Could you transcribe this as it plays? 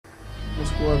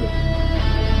Just grab it.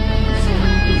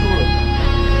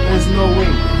 There's no way.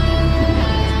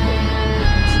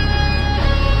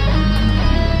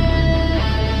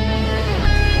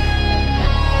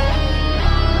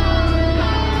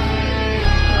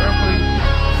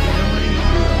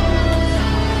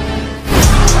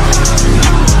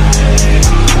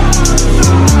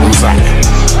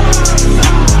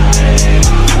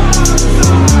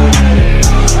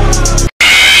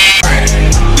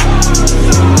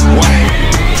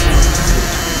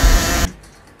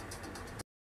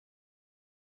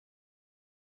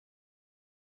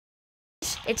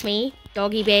 It's me,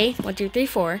 Doggy Bay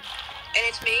 1234. And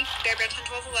it's me, Bear Bear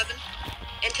 1211.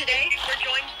 And today we're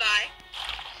joined by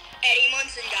Eddie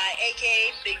Munson guy,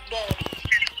 aka Big Baldy.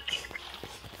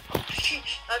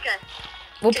 Okay.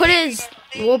 We'll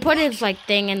put his like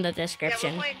thing in the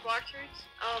description. Yeah, we're playing Blox Friuts.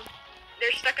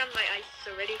 They're stuck on my ice,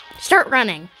 so ready? Start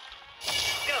running.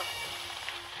 Go.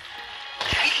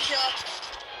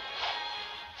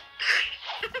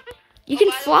 You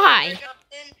can fly.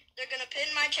 They're gonna pin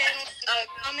my channel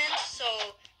comments, so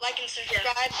like and subscribe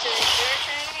to their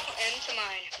channel and to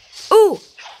mine. Ooh!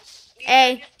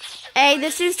 Hey,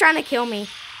 this dude's trying to kill me.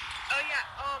 Oh yeah,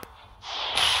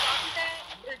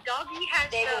 the doggy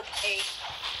has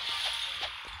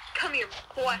come here,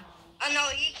 boy. Oh no,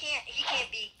 he can't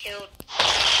be killed.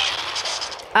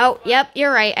 Oh, yep,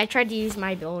 you're right. I tried to use my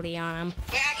ability on him.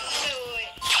 Wait.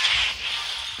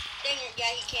 Dang it, yeah,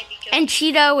 he can't be killed. And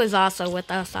Cheeto is also with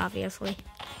us, obviously.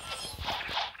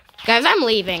 Guys, I'm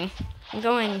leaving. I'm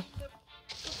going.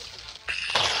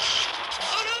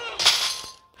 Oh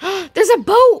no! There's a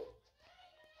boat!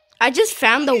 I just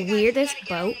found the weirdest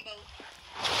boat.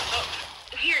 Oh,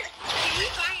 here, can we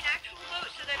buy an actual boat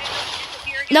so that it doesn't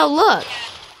disappear again? No, look.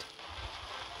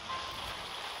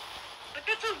 But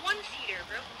that's a one-seater,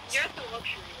 bro. You're at the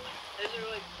luxury one. Those are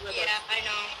like really Yeah, I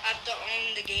know. I have to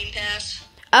own the Game Pass.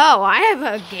 Oh, I have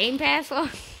a Game Pass on.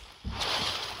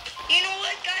 You know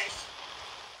what, guys?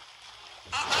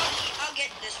 I'll get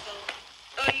this boat.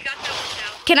 Oh, you got that one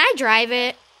now. Can I drive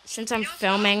it since I'm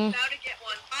filming? I'm about to get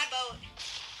one. My boat.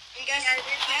 And guys, I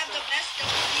have the best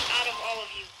ability out of all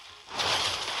of you.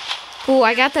 Ooh,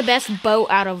 I got the best boat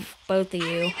out of both of I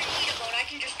don't you. even need a boat. I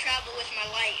can just travel with my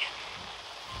light.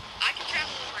 I can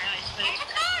travel with my eyes. Oh my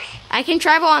gosh! I can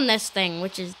travel on this thing,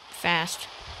 which is fast.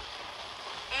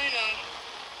 I know.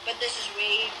 But this is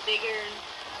way bigger and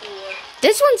cooler.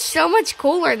 This one's so much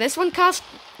cooler. This one costs,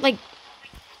 like,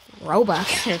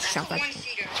 Robux or That's something. a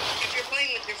one-seater. If you're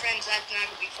playing with your friends, that's not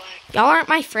going to be fun. Y'all aren't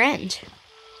my friend.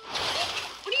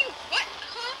 What do you, what?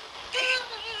 Huh?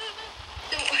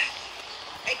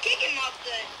 I kick him off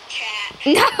the chat.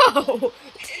 No!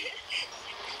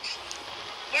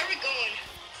 Where are we going?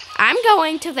 I'm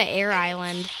going to the air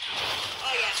island.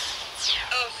 Oh, yeah.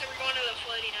 Oh, so we're going to the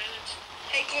floating islands.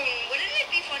 Hey, Colin, wouldn't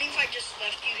it be funny if I just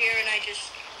left you here and I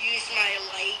just used my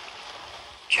light?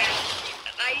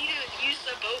 I use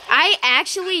the boat. I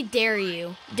actually dare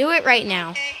you. Do it right now.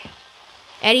 Okay.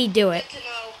 Eddie, do it. Good to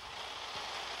know.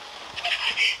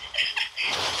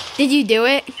 Did you do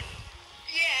it? Yeah.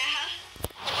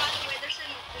 By the way, there's an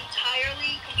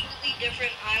entirely, completely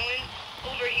different island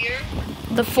over here.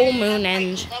 The full moon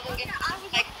end. I was up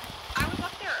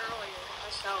there earlier. I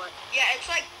saw it. Yeah, it's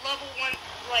like level 1,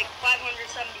 like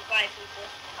 575 people.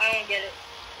 I don't get it.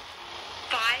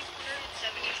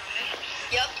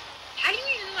 575? Yep. How do you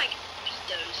even, like, beat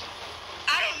those?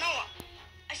 I don't know.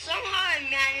 Somehow I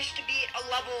managed to beat a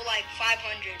level, like,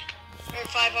 500. Or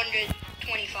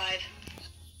 525.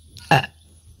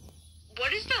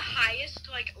 What is the highest,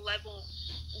 like, level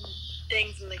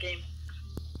things in the game?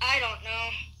 I don't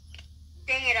know.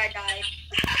 Dang it, I died.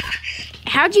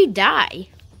 How'd you die?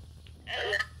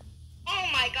 Oh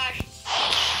my gosh.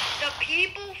 The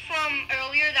people from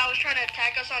earlier that was trying to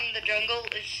attack us on the jungle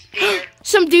is there.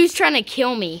 Some dude's trying to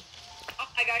kill me. Oh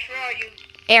my gosh, where are you?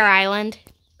 Air island.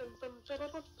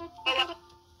 Oh,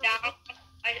 down.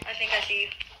 I think I see you.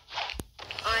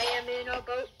 I am in a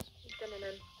boat.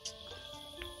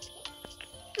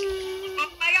 Oh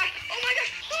my gosh! Oh my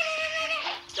gosh! No!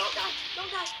 Don't die! Don't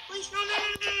die! Please, no! Oh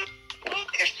my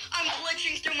gosh! I'm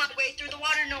glitching through my way through the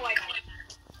water. No, I died.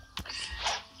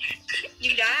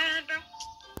 You died, bro?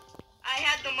 I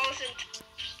had the most.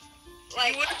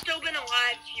 You would have still been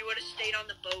alive if you would have stayed on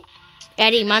the boat.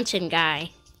 Eddie Munson guy.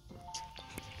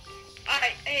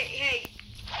 Alright, hey.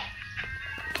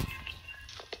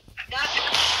 That's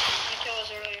gonna kill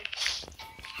us earlier.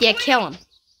 Yeah, kill him.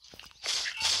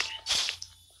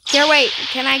 Here, wait.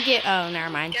 Can I get... Oh, never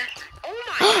mind. Yeah. Oh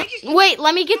my! Wait,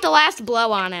 let me get the last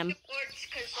blow on him.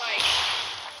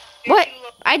 You're What? too low.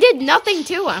 I did nothing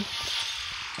to him.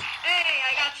 Hey,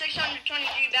 I got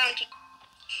 623 bounty.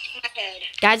 my head.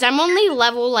 Guys, I'm only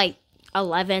level, like,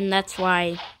 11. That's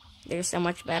why they're so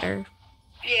much better.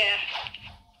 Yeah.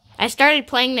 I started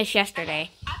playing this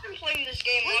yesterday. I've been playing this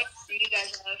game longer than you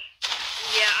guys have.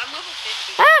 Yeah, I'm level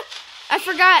 50. Ah! I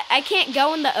forgot. I can't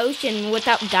go in the ocean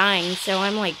without dying, so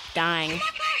I'm, like, dying. Oh my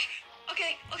gosh!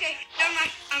 Okay, never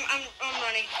mind. I'm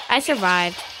running. I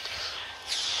survived.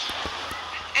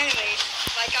 Anyways,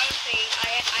 like I was saying,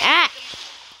 Ah!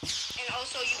 and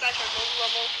also you guys are low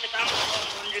level because I'm level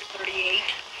 138.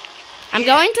 I'm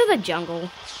going to the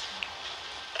jungle.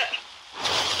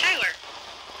 Tyler,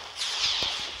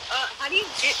 how do you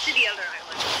get to the other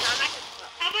island?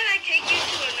 How about I take you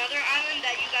to another island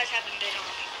that you guys haven't been on?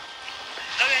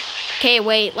 Okay. Okay,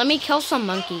 wait. Let me kill some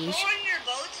monkeys. Go on your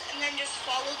boats and then just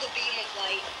follow the beam of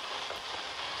light.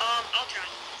 I'll try.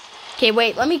 Okay,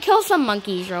 wait. Let me kill some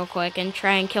monkeys real quick and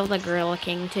try and kill the Gorilla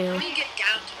King, too. Let me get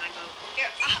down to my boat. Here,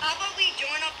 how about we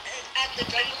join up at the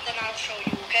jungle, then I'll show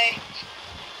you, okay?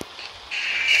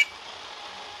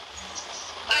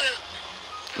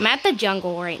 I'm at the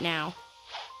jungle right now.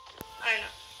 I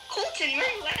know. Colton,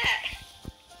 where you at?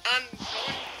 I'm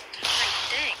going to my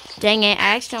thing. Dang it.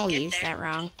 I accidentally used that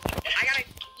wrong. I gotta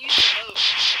use the boat.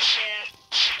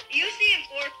 Yeah. Use the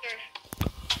enforcer.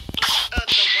 The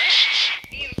what?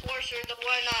 The enforcer, the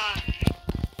one,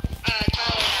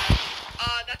 Tyler had.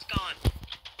 That's gone.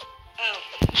 Oh.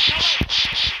 No,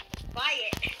 buy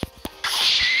it.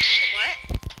 What?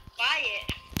 Buy it.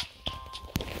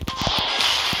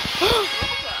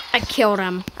 I killed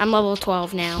him. I'm level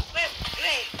 12 now. Wait,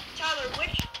 Tyler,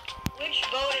 which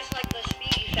boat is like the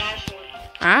speedy fast one?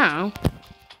 I don't know.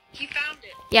 He found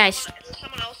it. Yeah,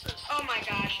 Someone else's. Oh my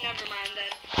gosh, never mind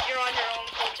then. You're on your own,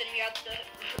 Colton.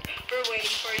 We're waiting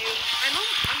for you.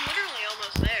 I'm literally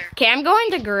almost there. Okay, I'm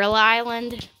going to Gorilla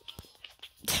Island.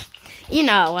 You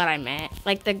know what I meant.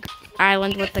 Like the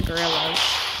island with the gorillas.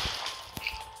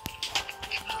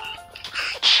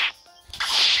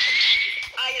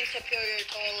 I am superior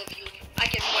to all of you. I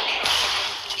can one-shot the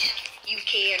monkeys. You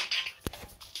can't.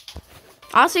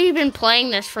 Also, you've been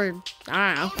playing this for,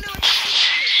 I don't know. Oh no,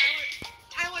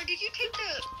 Tyler, did you take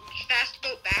the fast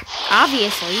boat back?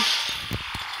 Obviously.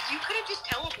 You could have just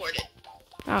teleported.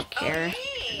 I don't care.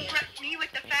 Hey. Prep me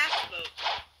with the fast boat.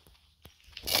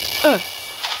 Ugh.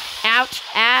 Ouch,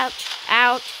 ouch,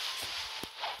 ouch.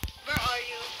 Where are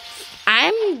you?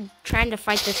 I'm trying to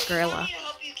fight this Do you want gorilla. me to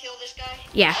help you kill this guy?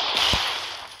 Yeah.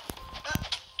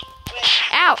 Wait.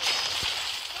 Ouch.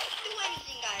 Don't do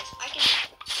anything, guys. I can...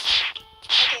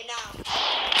 Okay, now.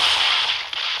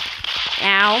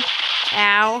 Ow.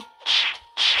 Ow.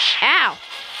 Ow.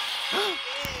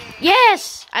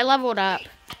 Yes! I leveled up.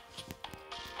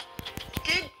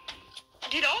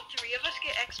 Did all three of us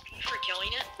get XP for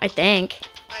killing it? I think.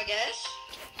 I guess.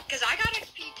 Because I got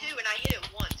XP too, and I hit it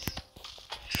once.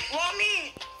 Well, I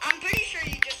mean, I'm pretty sure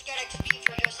you just get XP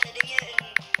for just hitting it, and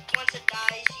once it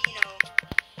dies, you know.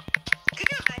 Could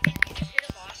you imagine you just hit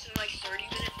a boss and like 30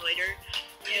 minutes later,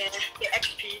 get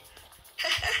XP?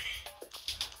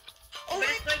 Oh, but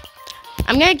it's like...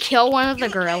 I'm gonna kill one of the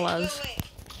gorillas. Wait.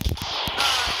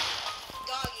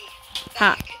 Doggy.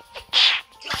 Huh.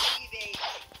 Doggy bait.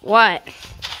 What? Oh, wait.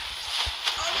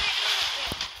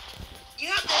 You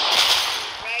have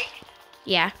this, right?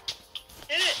 Yeah.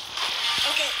 Okay,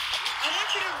 I want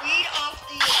you to read off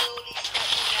the abilities that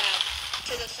you have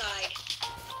to the side.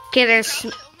 Okay, there's...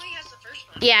 Probably only has the first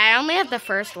one. Yeah, I only have the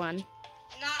first one.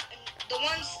 Not the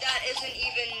ones that isn't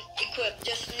even equipped.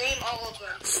 Just name all of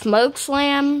them. Smoke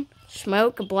Slam,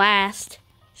 Smoke Blast,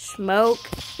 Smoke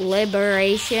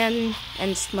Liberation,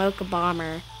 and Smoke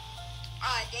Bomber.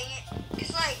 Ah, dang it.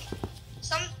 It's like,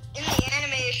 in the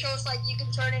anime it shows like you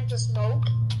can turn into smoke,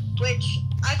 which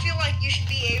I feel like you should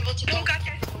be able to go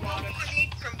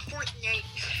from Fortnite.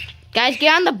 Guys,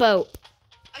 get on the boat.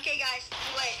 Okay, guys,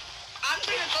 wait. I'm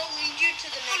gonna go lead you to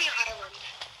the next island.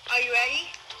 Are you ready?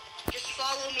 Just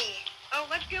follow me. Oh,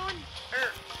 let's go in.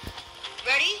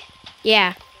 Ready?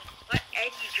 Yeah. Let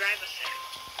Eddie drive us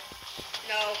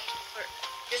there. No.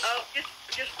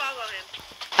 Just follow him.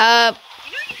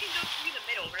 You know you can go through the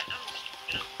middle, right?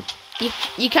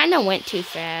 You kind of went too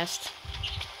fast.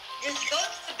 Just go to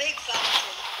the big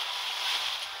fountain.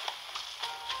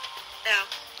 Now.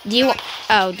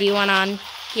 Do you want on?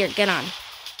 Here, get on.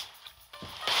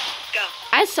 Go.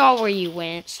 I saw where you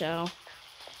went, so.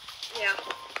 Yeah.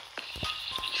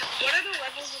 What are the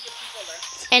levels of the people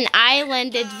there? An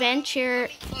island adventure.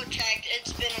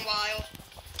 It's been a while.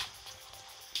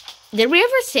 Did we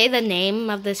ever say the name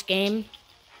of this game?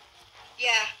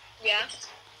 Yeah.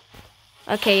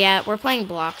 Okay, yeah, we're playing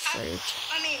Blox Friuts.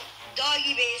 I mean,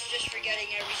 Doggy Bay is just forgetting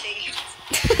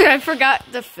everything. I forgot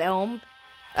the film.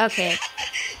 Okay.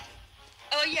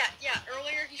 Oh yeah.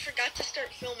 Earlier he forgot to start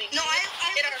filming. No, I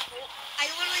I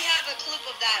literally have a clip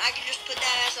of that. I can just put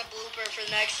that as a blooper for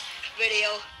the next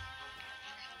video.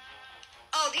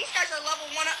 Oh, these guys are level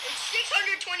 1. It's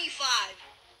 625.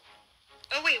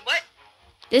 Oh wait, what?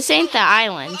 This ain't the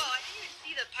island. Oh, I didn't even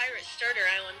see the pirate starter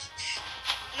island.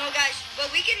 No, guys,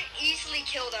 but we can easily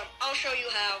kill them. I'll show you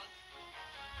how.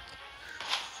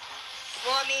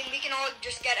 Well, I mean, we can all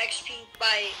just get XP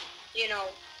by, you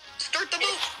know, Start the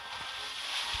boat.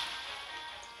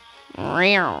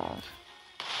 Real.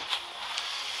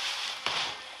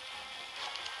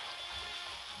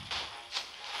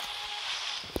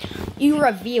 You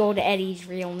revealed Eddie's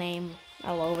real name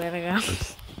a little bit ago.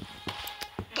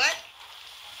 What?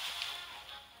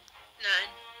 None.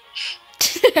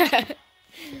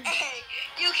 Hey,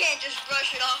 you can't just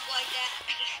brush it off like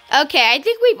that. Okay, I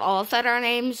think we've all said our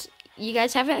names. You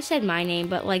guys haven't said my name,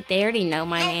 but like they already know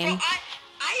my name. Bro,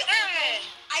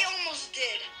 I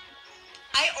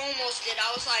almost did.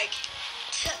 I was like,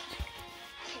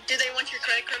 Do they want your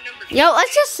credit card number? Yo,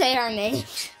 let's just say our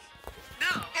names. No.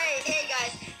 hey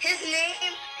guys, his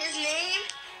name,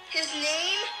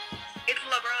 It's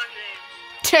LeBron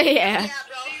James. Yeah. yeah,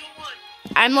 bro. You won.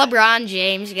 I'm LeBron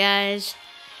James, guys.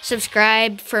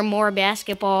 Subscribe for more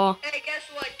basketball. Hey, guess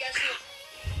what,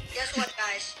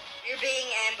 guys? You're being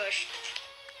ambushed.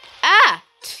 Ah!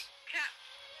 Cap.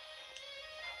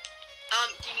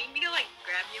 Do you need me to like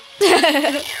grab you? Your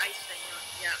ice thing.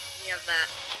 Yeah, we have that.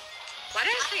 Why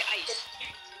did I say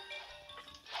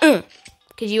ice?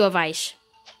 Because you have ice.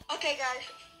 Okay, guys,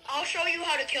 I'll show you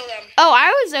how to kill them. Oh, I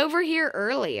was over here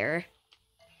earlier.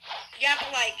 Yeah,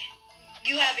 but like,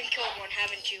 you haven't killed one,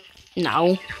 haven't you?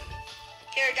 No.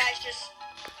 Here, guys, just.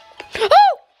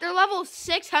 Oh! They're level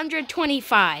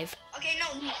 625. Okay, no,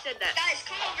 Who said that? guys,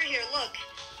 come over here. Look,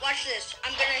 watch this.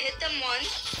 I'm gonna hit them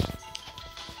once,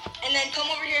 and then come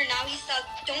over here. Now he's stuck.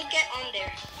 Don't get on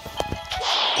there.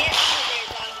 Get over there,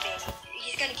 doggy baby.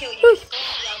 He's gonna kill you. Just go on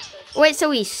the outskirts. Wait, so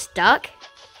he's stuck?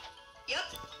 Yep.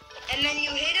 And then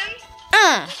you hit him.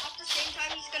 At the same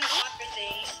time, he's gonna pop your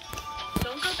things.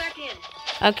 Don't go back in.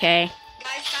 Okay.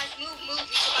 Guys, move.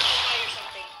 He's about to fire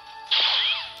something.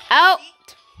 Oh!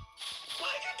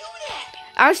 Why'd you do that?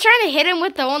 I was trying to hit him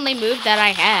with the only move that I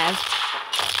have.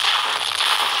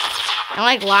 It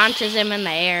like launches him in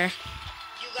the air.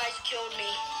 You guys killed me.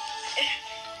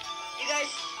 You guys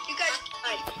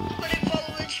couldn't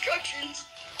follow instructions.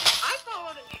 I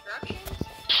followed instructions.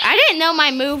 I didn't know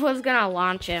my move was gonna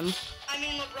launch him. I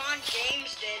mean, LeBron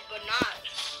James did, but not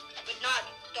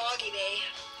Doggy Bay.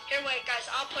 Here, wait, guys,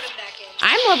 I'll put him back in.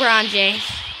 I'm LeBron James.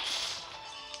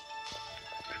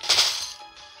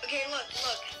 Okay, look.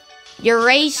 You're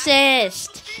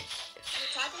racist. You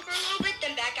tap him for a little bit,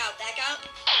 then back out.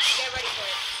 Get ready for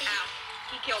it. Ow.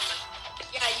 He killed me.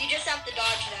 Yeah, you just have to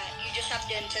dodge that. You just have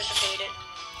to anticipate it.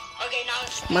 Okay, now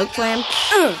it's Smoke back slam. out.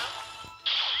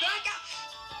 Back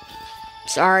out.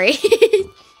 Sorry.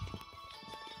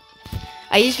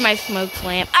 I used my smoke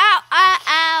slam. Ow, ow,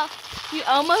 ow. You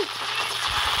almost...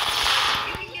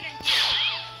 You can get in here.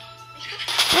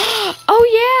 Oh,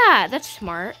 yeah. That's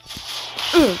smart.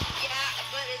 Yeah,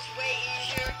 but it's way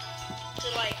easier to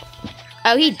like...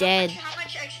 Oh, he dead. How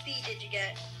much XP did you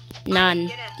get? None.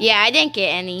 Yeah, I didn't get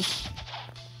any.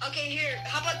 Okay, here,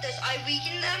 how about this? I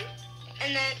weaken them,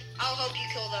 and then I'll help you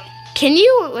kill them. Can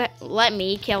you let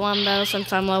me kill him, though,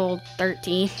 since I'm level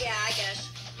 13? Yeah, I guess.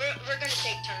 We're gonna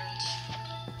take turns.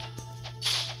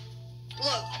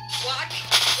 Look, watch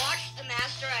the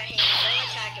master at hand. Don't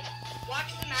attack him.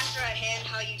 Watch the master at hand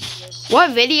how you do this.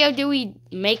 What video do we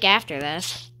make after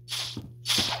this?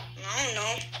 I don't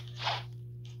know.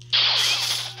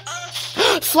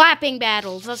 Slapping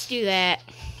battles. Let's do that. Okay,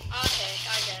 I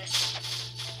guess.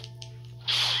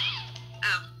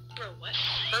 Ow. Bro, what?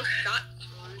 First shot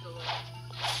through the wall.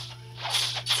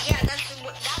 Yeah, that's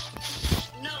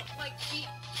No, like, he...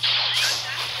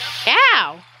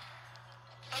 Ow.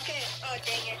 okay. Oh,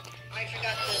 dang it. I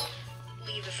forgot to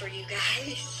leave it for you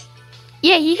guys.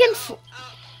 Yeah, he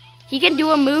can do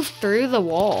a move through the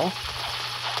wall.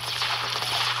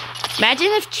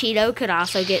 Imagine if Cheeto could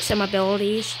also get some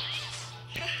abilities.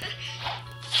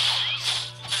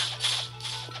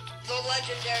 The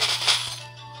legendary.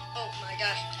 Oh my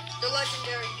gosh. The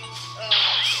legendary duo.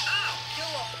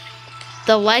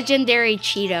 The legendary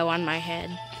Cheeto on my head.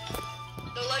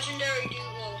 The legendary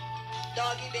duo.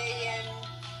 Doggy Bay and.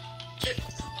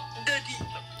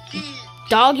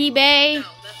 Doggy Bay. No,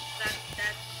 that's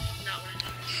not what it is.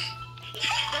 Did you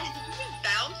just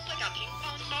bounce like a ping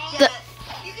pong ball? Yeah,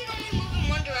 you can only move in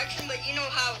one direction, but you know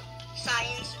how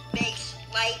science makes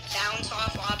light bounce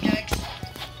off objects?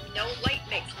 No light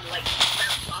makes light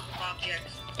bounce off of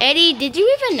objects. Eddie, did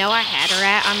you even know I had a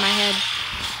rat on my head?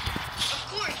 Of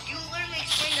course, you literally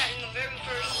explained that in the very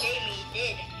first game you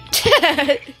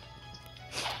did.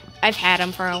 I've had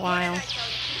him for a What while. did I tell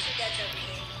you? He forgets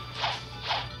everything.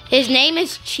 His name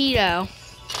is Cheeto.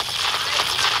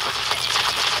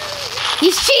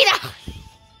 He's Cheeto!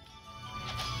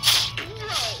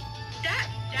 Bro, that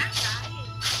guy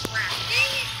is crap.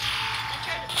 Dang it. I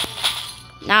tried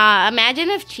to Nah, imagine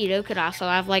if Cheeto could also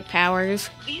have, like,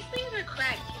 powers. These things are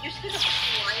cracked. You just hit a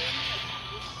flying like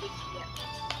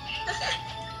 6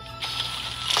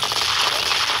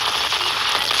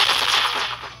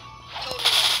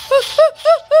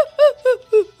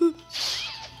 Oh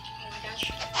my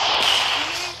gosh.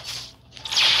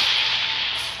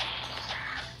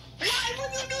 Why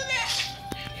would you do that?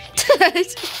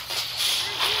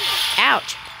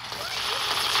 Ouch.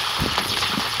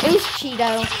 It was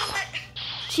Cheeto.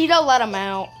 Cheeto let him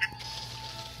out.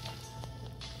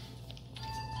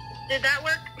 Did that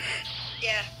work?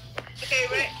 Yeah. Okay,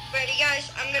 ready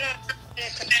guys? I'm gonna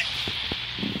come back.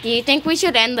 Do you think we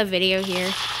should end the video here?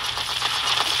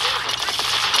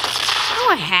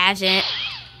 No, it hasn't.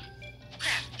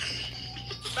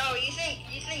 Bro, you think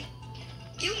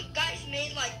you guys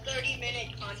made like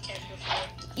 30-minute content before?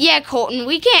 Yeah, Colton,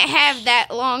 we can't have that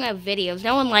long of videos.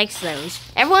 No one likes those.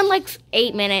 Everyone likes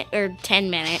 8-minute or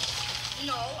 10-minute.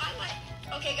 No, I like.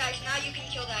 Okay, guys, now you can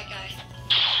kill that guy.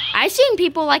 I've seen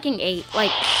people liking 8.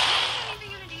 Like, I'm not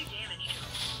even gonna do damage to him.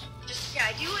 Just, yeah,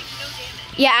 I do like no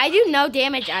damage. yeah, I do no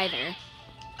damage either.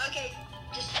 Okay,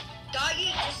 just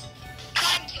doggy, just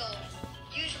try and kill him.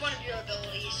 Use one of your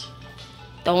abilities.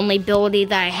 The only ability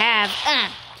that I have.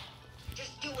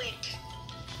 Just do it.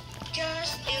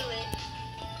 Just do it.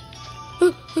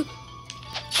 Uh. Come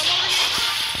over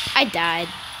here. I died.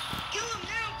 Kill him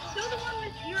now. Kill the one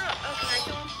with 0. Oh, can I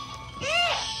kill him?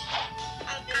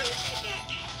 I'm gonna hit that.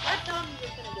 Let's tell him he's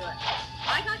just gonna do it.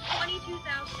 I got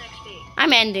 22,000 XP.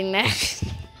 I'm ending this.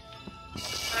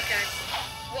 Okay.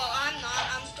 Well, I'm not.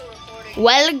 I'm still recording.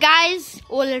 Well, guys,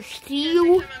 we'll see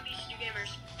you Next time I'm be